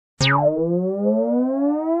Hello,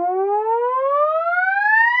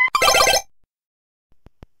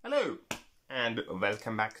 and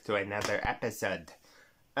welcome back to another episode.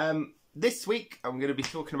 This week I'm going to be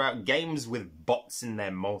talking about games with bots in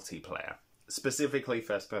their multiplayer, specifically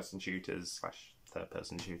first-person shooters /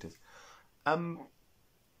 third-person shooters. I'm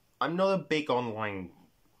not a big online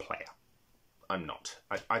player. I'm not.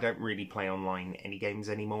 I don't really play online any games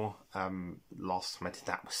anymore. Last time I did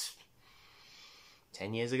that was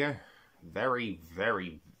 10 years ago. Very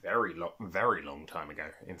long time ago.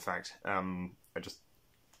 In fact, I just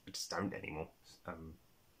don't anymore.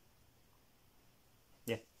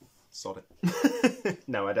 Yeah, sod it.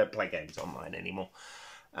 No, I don't play games online anymore.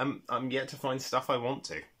 I'm yet to find stuff I want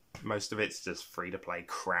to. Most of it's just free-to-play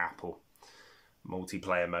crap or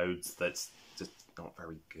multiplayer modes that's just not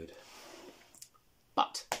very good.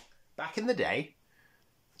 But back in the day,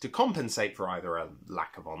 to compensate for either a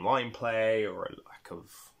lack of online play or a lack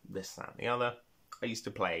of this, that, and the other, I used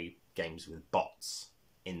to play games with bots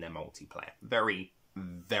in their multiplayer very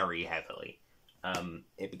heavily.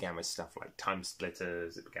 It began with stuff like Time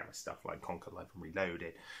Splitters, it began with stuff like Conquer Live and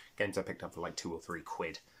Reloaded, games I picked up for like £2 or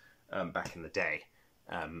 £3 back in the day,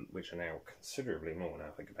 which are now considerably more now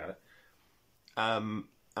I think about it. I'm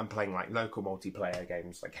playing like local multiplayer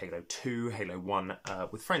games like Halo 2, Halo 1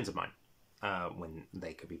 with friends of mine when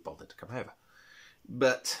they could be bothered to come over.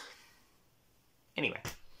 But anyway,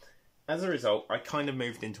 as a result, I kind of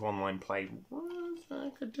moved into online play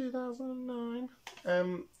back in 2009,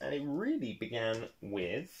 and it really began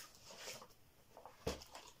with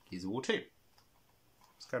Gears of War 2.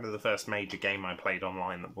 It's kind of the first major game I played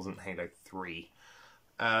online that wasn't Halo 3.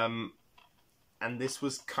 And this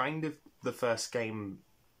was kind of the first game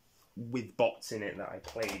with bots in it that I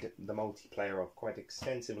played the multiplayer of quite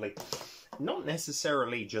extensively. Not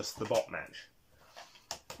necessarily just the bot match.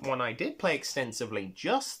 When I did play extensively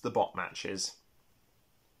just the bot matches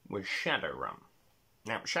was Shadowrun.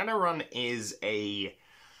 Now, Shadowrun is a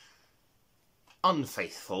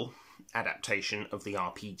unfaithful adaptation of the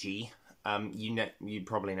RPG. You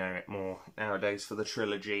probably know it more nowadays for the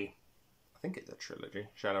trilogy. I think it's a trilogy,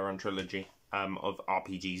 Shadowrun trilogy, of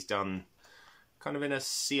RPGs done kind of in a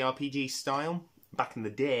CRPG style. Back in the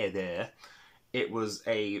day there, it was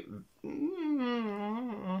a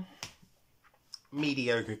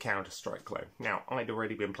mediocre Counter-Strike clone. Now, I'd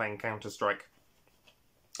already been playing Counter-Strike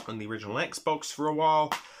on the original Xbox for a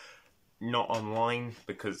while. Not online,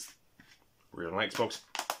 because original Xbox.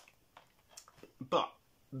 But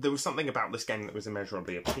there was something about this game that was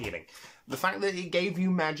immeasurably appealing. The fact that it gave you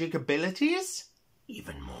magic abilities,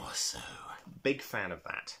 even more so. Big fan of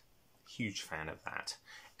that. Huge fan of that.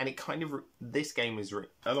 And it kind of, this game was,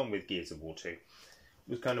 along with Gears of War 2,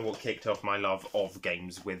 was kind of what kicked off my love of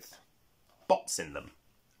games with bots in them.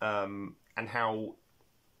 And how,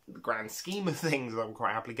 the grand scheme of things, I would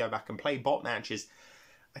quite happily go back and play bot matches.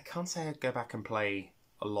 I can't say I'd go back and play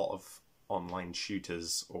a lot of online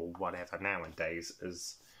shooters or whatever nowadays,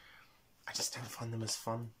 as I just don't find them as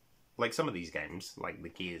fun. Like some of these games, like the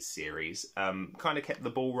Gears series, kind of kept the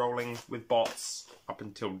ball rolling with bots up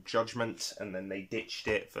until Judgment, and then they ditched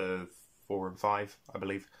it for 4 and 5, I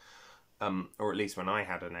believe. Or at least when I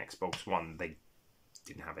had an Xbox One, they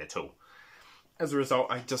didn't have it at all. As a result,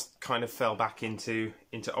 I just kind of fell back into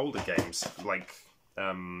older games, like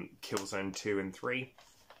Killzone 2 and 3.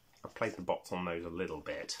 I played the bots on those a little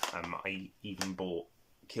bit. I even bought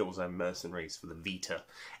Killzone Mercenaries for the Vita,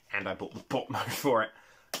 and I bought the bot mode for it.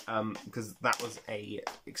 Because that was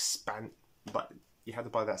but you had to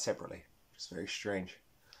buy that separately. It's very strange.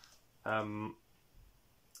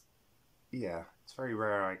 Yeah, it's very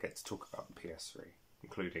rare I get to talk about the PS3,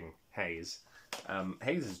 including Haze.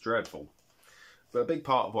 Haze is dreadful, but a big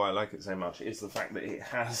part of why I like it so much is the fact that it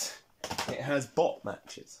has bot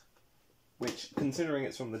matches, which, considering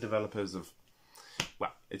it's from the developers of,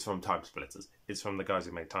 well, it's from Time Splitters. It's from the guys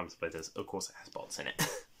who made Time Splitters. Of course, it has bots in it.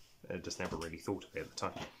 I just never really thought of it at the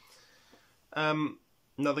time.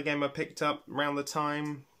 Another game I picked up around the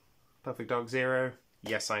time, Perfect Dark Zero.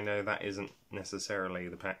 Yes, I know that isn't necessarily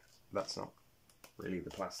the pack. That's not really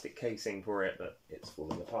the plastic casing for it, but it's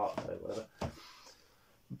falling apart or whatever.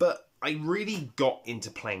 But I really got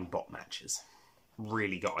into playing bot matches.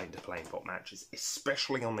 Really got into playing bot matches,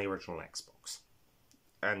 especially on the original Xbox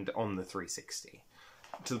and on the 360.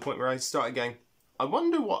 To the point where I started going, I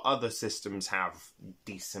wonder what other systems have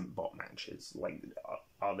decent bot matches. Like,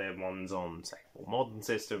 are there ones on, say, more modern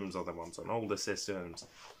systems? Are there ones on older systems?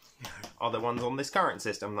 Are there ones on this current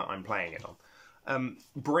system that I'm playing it on?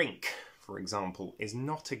 Brink, for example, is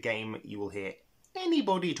not a game you will hear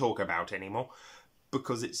anybody talk about anymore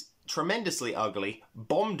because it's tremendously ugly,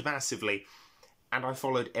 bombed massively, And I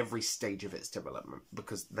followed every stage of its development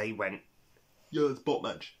because they went, yeah, it's bot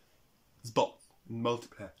match. It's bot.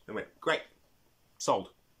 Multiplayer. I went, great. Sold.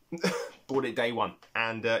 Bought it day one.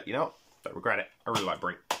 And, you know, don't regret it. I really like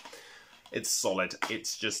Brink. It's solid.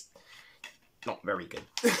 It's just not very good.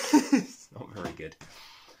 It's not very good.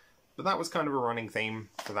 But that was kind of a running theme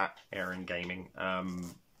for that era in gaming.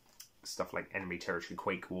 Stuff like Enemy Territory,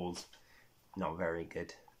 Quake Wars, not very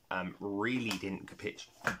good. Really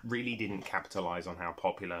didn't capitalize on how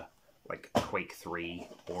popular like Quake 3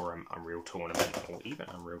 or Unreal Tournament or even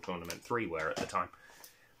Unreal Tournament 3 were at the time.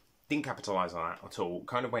 Didn't capitalize on that at all.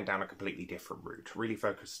 Kind of went down a completely different route. Really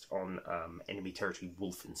focused on Enemy Territory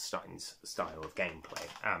Wolfenstein's style of gameplay.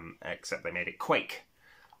 Except they made it Quake,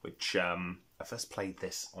 which I first played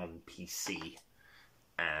this on PC,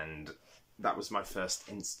 and that was my first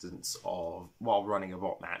instance of, while running a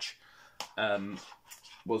bot match,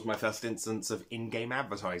 was my first instance of in-game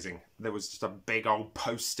advertising. There was just a big old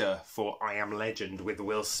poster for I Am Legend with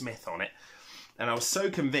Will Smith on it. And I was so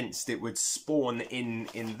convinced it would spawn in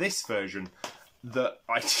this version that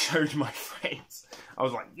I showed my friends. I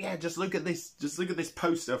was like, yeah, just look at this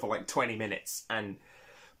poster for like 20 minutes. And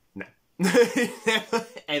no.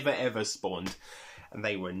 Never, ever spawned. And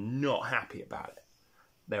they were not happy about it.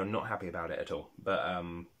 They were not happy about it at all. But,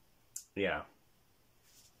 yeah.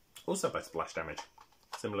 Also by splash damage.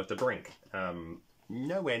 Similar to Brink.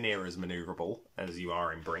 Nowhere near as manoeuvrable as you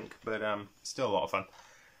are in Brink, but still a lot of fun.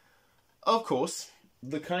 Of course,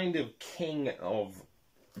 the kind of king of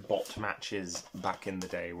bot matches back in the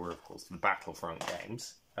day were, of course, the Battlefront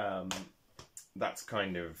games. That's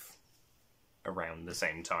kind of around the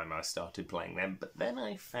same time I started playing them, but then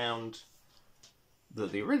I found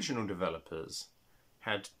that the original developers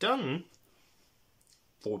had done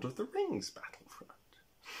Lord of the Rings Battlefront.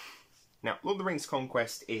 Now, Lord of the Rings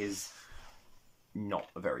Conquest is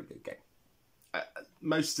not a very good game.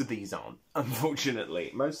 Most of these aren't,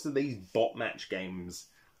 unfortunately. Most of these bot match games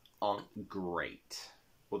aren't great.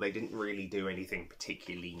 Well, they didn't really do anything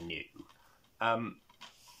particularly new.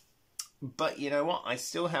 But you know what? I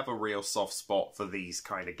still have a real soft spot for these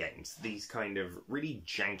kind of games. These kind of really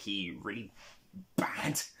janky, really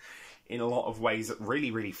bad, in a lot of ways,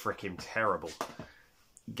 really, really freaking terrible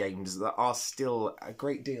games that are still a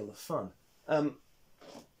great deal of fun. I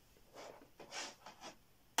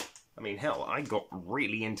mean, hell, I got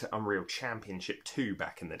really into Unreal Championship 2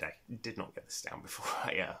 back in the day. Did not get this down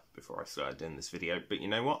before I started doing this video, but you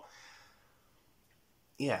know what?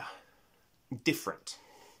 Yeah, different,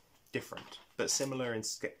 but similar in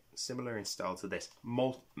style to this.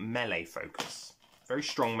 Melee focus, very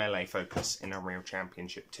strong melee focus in Unreal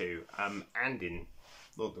Championship 2, and in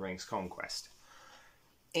Lord of the Rings Conquest.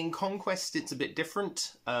 In Conquest, it's a bit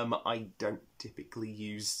different. I don't typically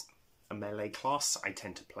use a melee class. I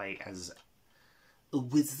tend to play as a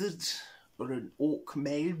wizard or an orc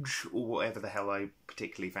mage or whatever the hell I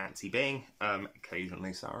particularly fancy being.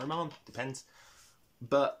 Occasionally Saruman, depends.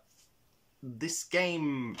 But this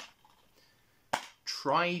game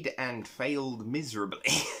tried and failed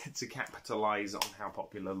miserably to capitalise on how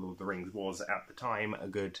popular Lord of the Rings was at the time, a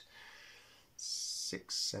good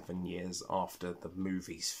 6-7 years after the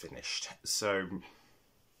movies finished. So,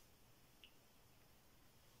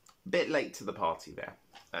 bit late to the party there.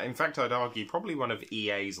 In fact, I'd argue probably one of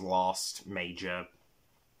EA's last major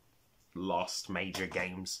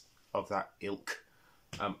games of that ilk,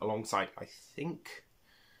 alongside, I think,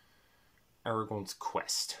 Aragorn's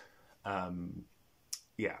Quest.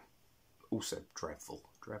 Yeah, also dreadful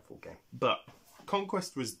game. But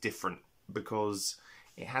Conquest was different because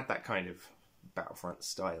it had that kind of Battlefront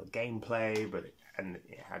style gameplay, but it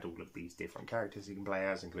had all of these different characters you can play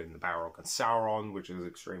as, including the Balrog and Sauron, which is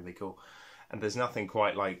extremely cool. And there's nothing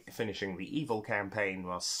quite like finishing the evil campaign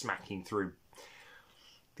while smacking through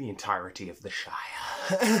the entirety of the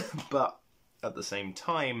Shire. But at the same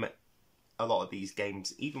time, a lot of these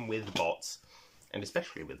games, even with bots, and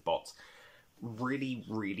especially with bots, really,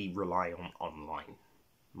 really rely on online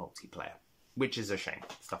multiplayer, which is a shame.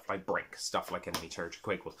 Stuff like Brink, stuff like Enemy Territory,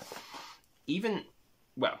 Quake Wars. Even,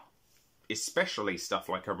 well, especially stuff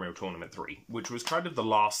like Unreal Tournament 3, which was kind of the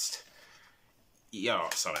last... Yeah,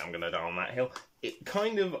 sorry, I'm going to die on that hill. It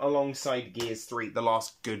kind of, alongside Gears 3, the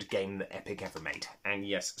last good game that Epic ever made. And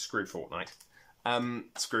yes, screw Fortnite.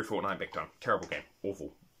 Screw Fortnite big time. Terrible game.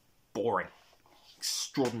 Awful. Boring.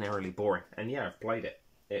 Extraordinarily boring. And yeah, I've played it.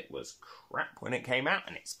 It was crap when it came out,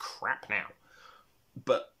 and it's crap now.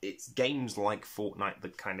 But it's games like Fortnite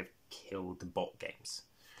that kind of killed the bot games.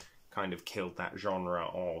 Kind of killed that genre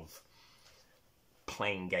of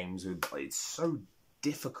playing games with... It's so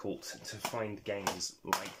difficult to find games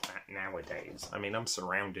like that nowadays. I mean, I'm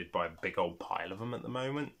surrounded by a big old pile of them at the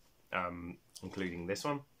moment, including this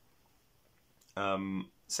one.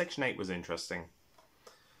 Section 8 was interesting.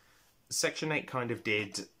 Section 8 kind of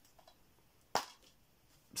did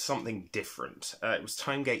something different. It was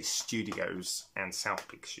Timegate Studios and South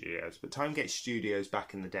Peak Studios, but Timegate Studios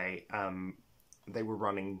back in the day, they were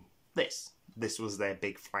running this. This was their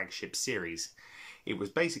big flagship series. It was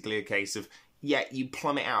basically a case of, yeah, you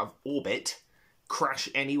plummet out of orbit, crash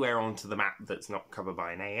anywhere onto the map that's not covered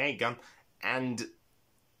by an AA gun, and,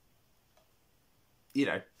 you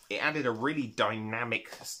know, it added a really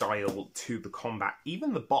dynamic style to the combat.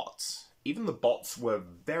 Even the bots were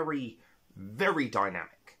very, very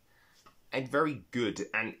dynamic and very good,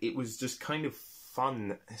 and it was just kind of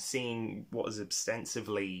fun seeing what is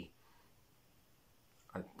ostensibly,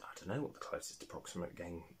 I don't know what the closest approximate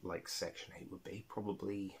game like Section 8 would be.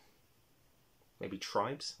 Probably maybe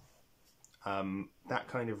Tribes. That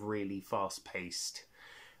kind of really fast-paced,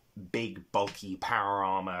 big, bulky power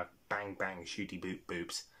armor, bang, bang, shooty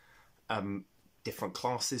boobs. Different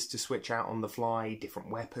classes to switch out on the fly, different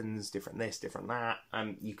weapons, different this, different that.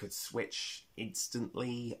 You could switch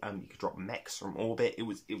instantly. You could drop mechs from orbit. It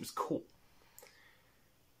was cool.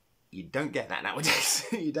 You don't get that nowadays.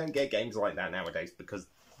 You don't get games like that nowadays because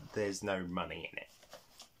there's no money in it.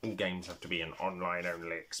 All games have to be an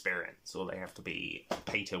online-only experience, or they have to be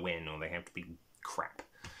pay-to-win, or they have to be crap.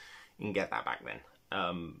 You can get that back then.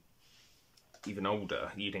 Even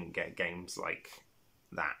older, you didn't get games like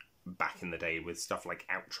that back in the day with stuff like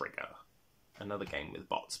Outrigger, another game with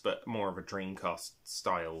bots, but more of a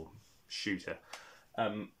Dreamcast-style shooter.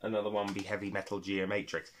 Another one would be Heavy Metal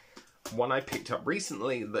Geomatrix. One I picked up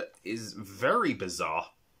recently that is very bizarre.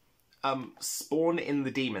 Spawn in the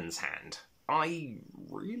Demon's Hand. I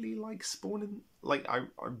really like Spawn in...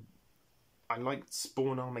 I liked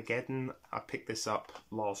Spawn Armageddon. I picked this up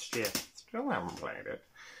last year. Still haven't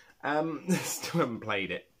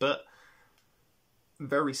played it. But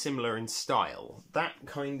very similar in style. That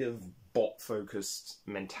kind of bot-focused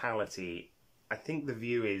mentality, I think the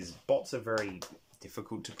view is bots are very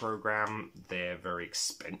difficult to program, they're very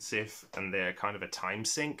expensive, and they're kind of a time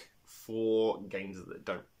sink for games that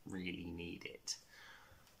don't really need it.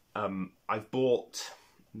 I've bought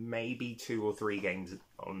maybe 2 or 3 games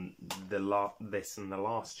on this and the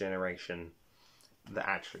last generation that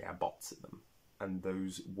actually have bots in them, and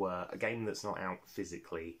those were a game that's not out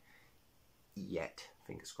physically yet.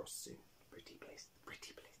 Fingers crossed soon. Pretty please.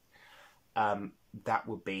 That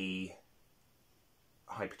would be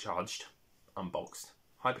Hypercharged Unboxed.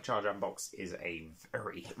 Hypercharged Unboxed is a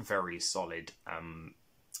very, very solid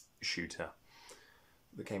shooter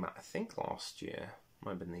that came out, I think, last year.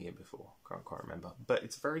 Might have been the year before. Can't quite remember. But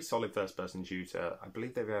it's a very solid first-person shooter. I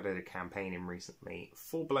believe they've added a campaign in recently.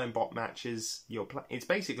 Full-blown bot matches. It's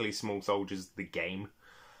basically Small Soldiers, the game.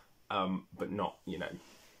 But not, you know,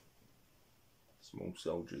 Small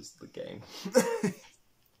Soldiers, the game.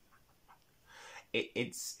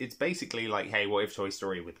 It's basically like, hey, what if Toy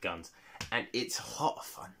Story with guns? And it's a lot of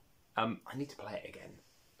fun. I need to play it again,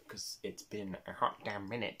 because it's been a hot damn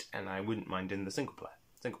minute, and I wouldn't mind in the single player.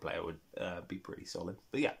 Single player would be pretty solid.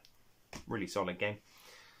 But yeah, really solid game.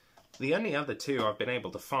 The only other 2 I've been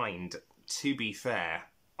able to find, to be fair,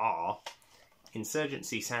 are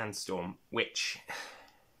Insurgency Sandstorm, which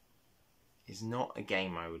is not a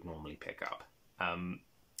game I would normally pick up.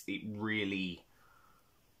 It really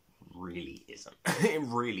isn't. It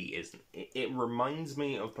really isn't. It reminds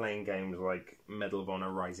me of playing games like Medal of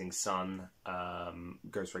Honor Rising Sun,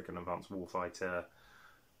 Ghost Recon Advanced Warfighter,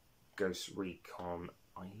 Ghost Recon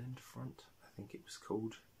Island Front, I think it was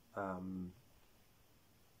called.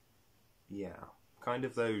 Yeah, kind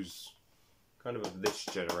of those, kind of this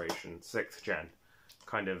generation, 6th gen,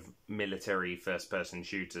 kind of military first-person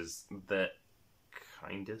shooters that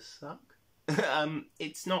kind of suck.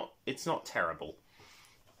 It's not terrible.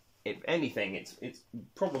 If anything, it's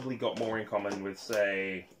probably got more in common with,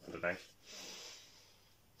 say, I don't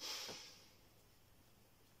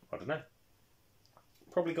know.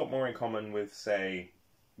 Probably got more in common with, say,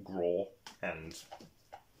 Graw and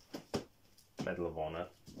Medal of Honor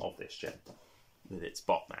of this gen, with its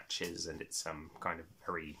bot matches and its kind of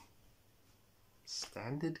very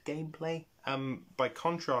standard gameplay. By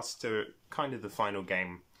contrast to kind of the final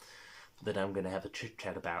game that I'm going to have a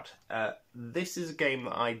chit-chat about, this is a game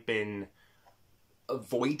that I'd been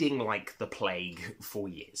avoiding like the plague for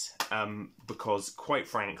years, because quite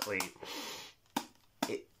frankly,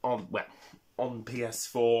 on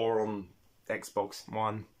PS4, on Xbox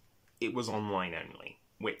One, it was online only,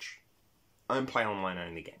 which I don't play online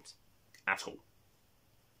only games at all.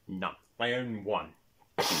 None. I own one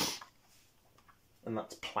And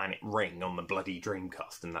that's Planet Ring on the bloody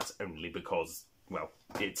Dreamcast, and that's only because, well,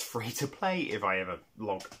 it's free to play if I ever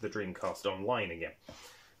log the Dreamcast online again,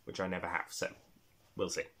 which I never have, so we'll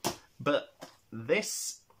see. But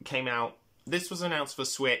this came out, this was announced for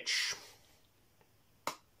Switch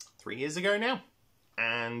 3 years ago now,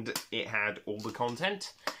 and it had all the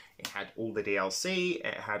content, it had all the DLC,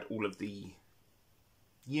 it had all of the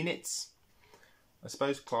units, I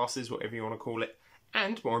suppose, classes, whatever you want to call it,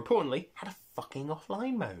 and, more importantly, had a fucking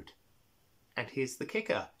offline mode. And here's the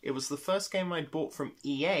kicker. It was the first game I'd bought from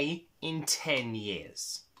EA in 10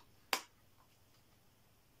 years.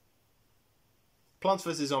 Plants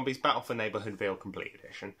vs. Zombies Battle for Neighborhoodville Complete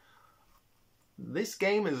Edition. This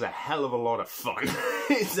game is a hell of a lot of fun.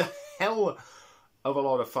 It's a hell of a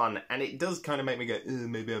lot of fun, and it does kind of make me go,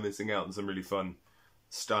 maybe I'm missing out on some really fun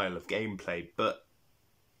style of gameplay, but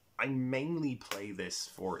I mainly play this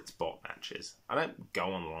for its bot matches. I don't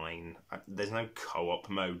go online. There's no co-op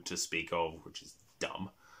mode to speak of, which is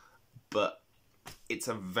dumb. But it's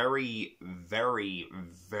a very, very,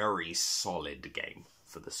 very solid game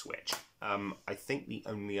for the Switch. I think the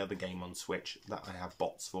only other game on Switch that I have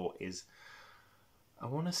bots for is, I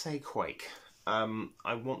want to say Quake.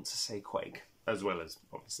 As well as,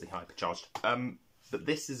 obviously, Hypercharged. But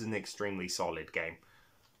this is an extremely solid game.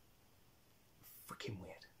 Freaking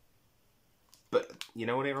weird. But you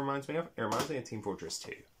know what it reminds me of? It reminds me of Team Fortress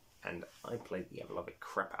 2. And I played the ever-loving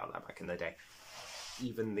crap out of that back in the day.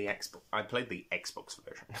 Even the Xbox... I played the Xbox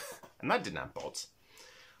version. And that didn't have bots.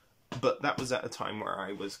 But that was at a time where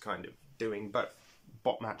I was kind of doing both.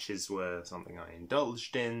 Bot matches were something I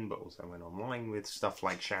indulged in, but also went online with stuff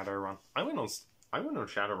like Shadowrun. I went on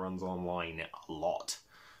Shadowruns online a lot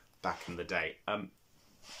back in the day.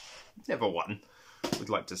 Never won. Would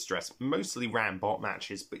like to stress, mostly ran bot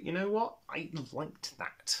matches, but you know what? I liked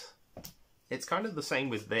that. It's kind of the same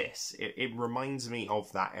with this. It reminds me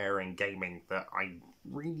of that era in gaming that I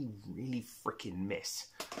really, really freaking miss.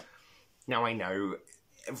 Now I know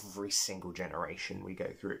every single generation we go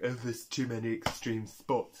through, oh, there's too many extreme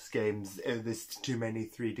sports games, oh, there's too many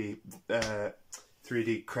 3D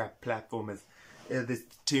crap platformers, oh, there's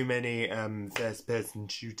too many first-person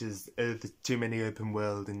shooters, oh, there's too many open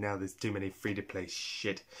world, and now there's too many free-to-play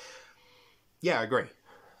shit. Yeah, I agree.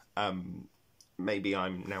 Maybe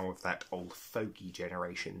I'm now of that old fogey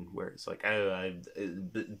generation where it's like, oh,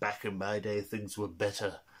 back in my day things were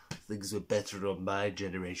better. Things were better on my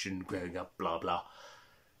generation growing up, blah blah.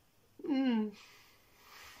 Not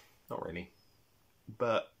really.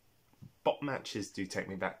 But bot matches do take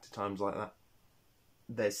me back to times like that.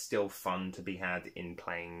 There's still fun to be had in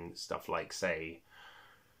playing stuff like, say,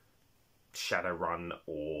 Shadowrun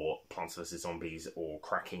or Plants vs. Zombies or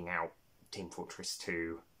cracking out Team Fortress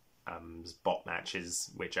 2 bot matches,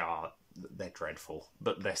 which they're dreadful,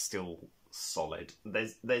 but they're still solid.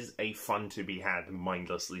 There's a fun to be had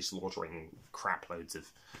mindlessly slaughtering crap loads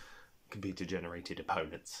of computer-generated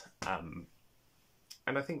opponents.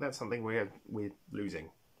 And I think that's something we're losing.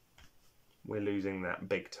 We're losing that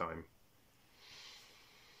big time.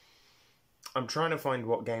 I'm trying to find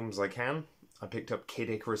what games I can. I picked up Kid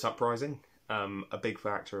Icarus Uprising. A big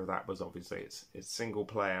factor of that was obviously it's single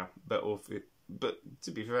player, but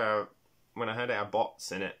to be fair, when I heard it had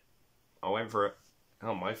bots in it, I went for it.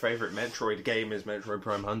 Oh, my favourite Metroid game is Metroid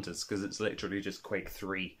Prime Hunters, because it's literally just Quake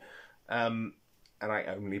 3. And I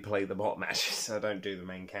only play the bot matches, I don't do the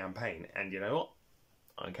main campaign. And you know what?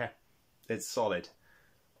 I don't care. It's solid.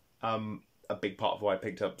 A big part of why I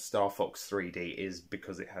picked up Star Fox 3D is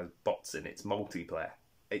because it has bots in its multiplayer.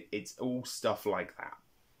 It's all stuff like that.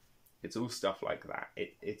 It's all stuff like that.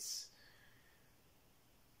 It's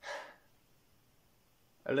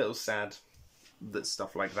a little sad that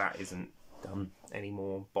stuff like that isn't done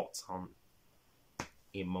anymore. Bots aren't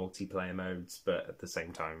in multiplayer modes, but at the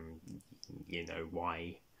same time, you know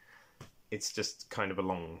why. It's just kind of a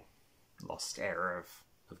long lost era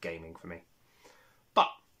of gaming for me. But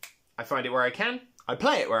I find it where I can, I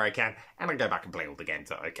play it where I can, and I go back and play all the games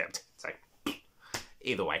that I kept. So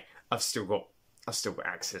either way, I've still got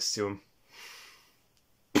access to them.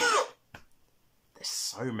 There's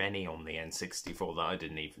so many on the N64 that I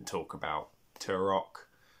didn't even talk about. Turok,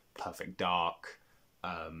 Perfect Dark,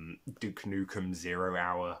 Duke Nukem 0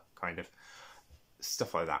 Hour, kind of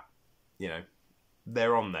stuff like that. You know,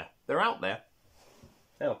 they're on there. They're out there.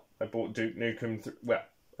 Hell, I bought Duke Nukem. I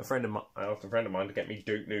asked a friend of mine to get me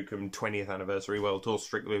Duke Nukem 20th Anniversary World Tour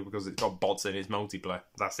strictly because it's got bots in its multiplayer.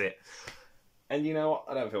 That's it. And you know what?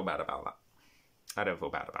 I don't feel bad about that. I don't feel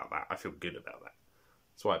bad about that. I feel good about that.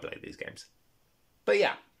 That's why I play these games. But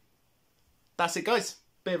yeah, that's it, guys.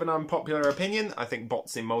 Bit of an unpopular opinion. I think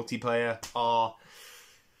bots in multiplayer are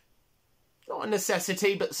not a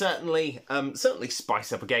necessity, but certainly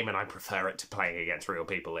spice up a game, and I prefer it to playing against real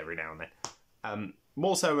people every now and then.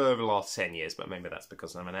 More so over the last 10 years, but maybe that's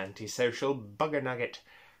because I'm an antisocial bugger nugget.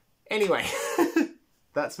 Anyway,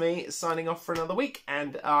 that's me signing off for another week,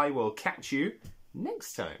 and I will catch you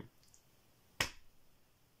next time.